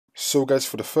So guys,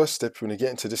 for the first step, you want to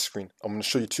get into this screen. I'm going to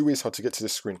show you two ways how to get to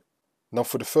this screen. Now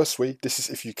for the first way, this is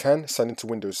if you can sign into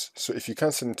Windows. So if you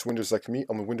can sign into Windows like me,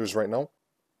 I'm in Windows right now.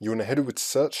 You want to head over to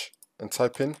search and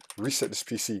type in reset this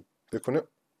PC. Click on it.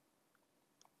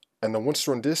 And then once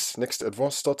you're on this, next to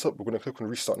advanced startup, we're going to click on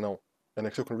restart now. And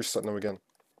then click on restart now again.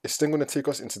 It's then going to take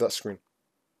us into that screen.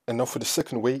 And now for the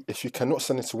second way, if you cannot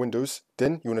sign into Windows,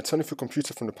 then you want to turn off your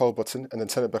computer from the power button and then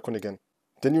turn it back on again.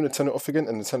 Then you want to turn it off again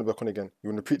and then turn it back on again. You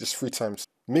want to repeat this 3 times.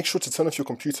 Make sure to turn off your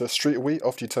computer straight away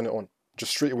after you turn it on.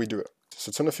 Just straight away do it.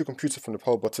 So turn off your computer from the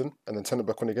power button and then turn it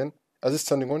back on again. As it's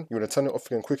turning on, you want to turn it off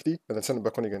again quickly and then turn it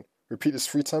back on again. Repeat this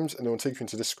 3 times and it will take you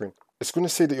into this screen. It's going to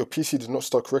say that your PC did not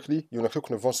start correctly. You want to click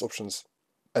on advanced options.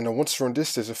 And then once you're on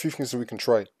this, there's a few things that we can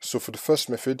try. So for the first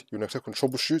method, you want to click on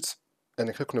troubleshoot and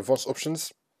then click on advanced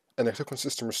options and then click on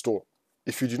system restore.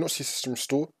 If you do not see system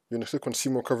restore, you want to click on see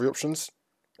more recovery options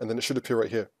and then it should appear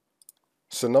right here.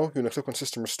 So now you want to click on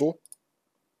system restore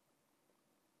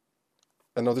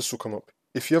and now this will come up.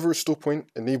 If you have a restore point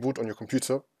enabled on your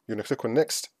computer, you want to click on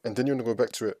next and then you want to go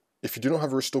back to it. If you do not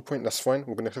have a restore point, that's fine.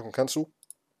 We're going to click on cancel.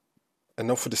 And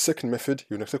now for the second method,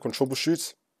 you want to click on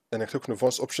troubleshoot and then click on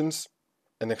advanced options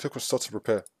and then click on start to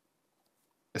repair.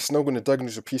 It's now going to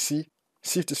diagnose your PC,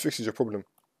 see if this fixes your problem.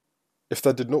 If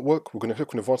that did not work, we're going to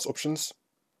click on advanced options.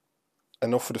 And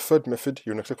now for the third method,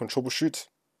 you're going to click on troubleshoot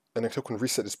and then click on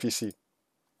reset this PC.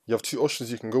 You have 2 options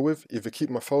you can go with, either keep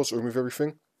my files or remove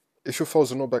everything. If your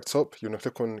files are not backed up, you're going to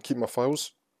click on keep my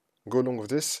files. Go along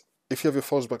with this. If you have your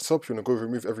files backed up, you're going to go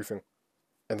remove everything.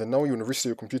 And then now you want to reset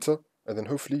your computer and then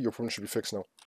hopefully your problem should be fixed now.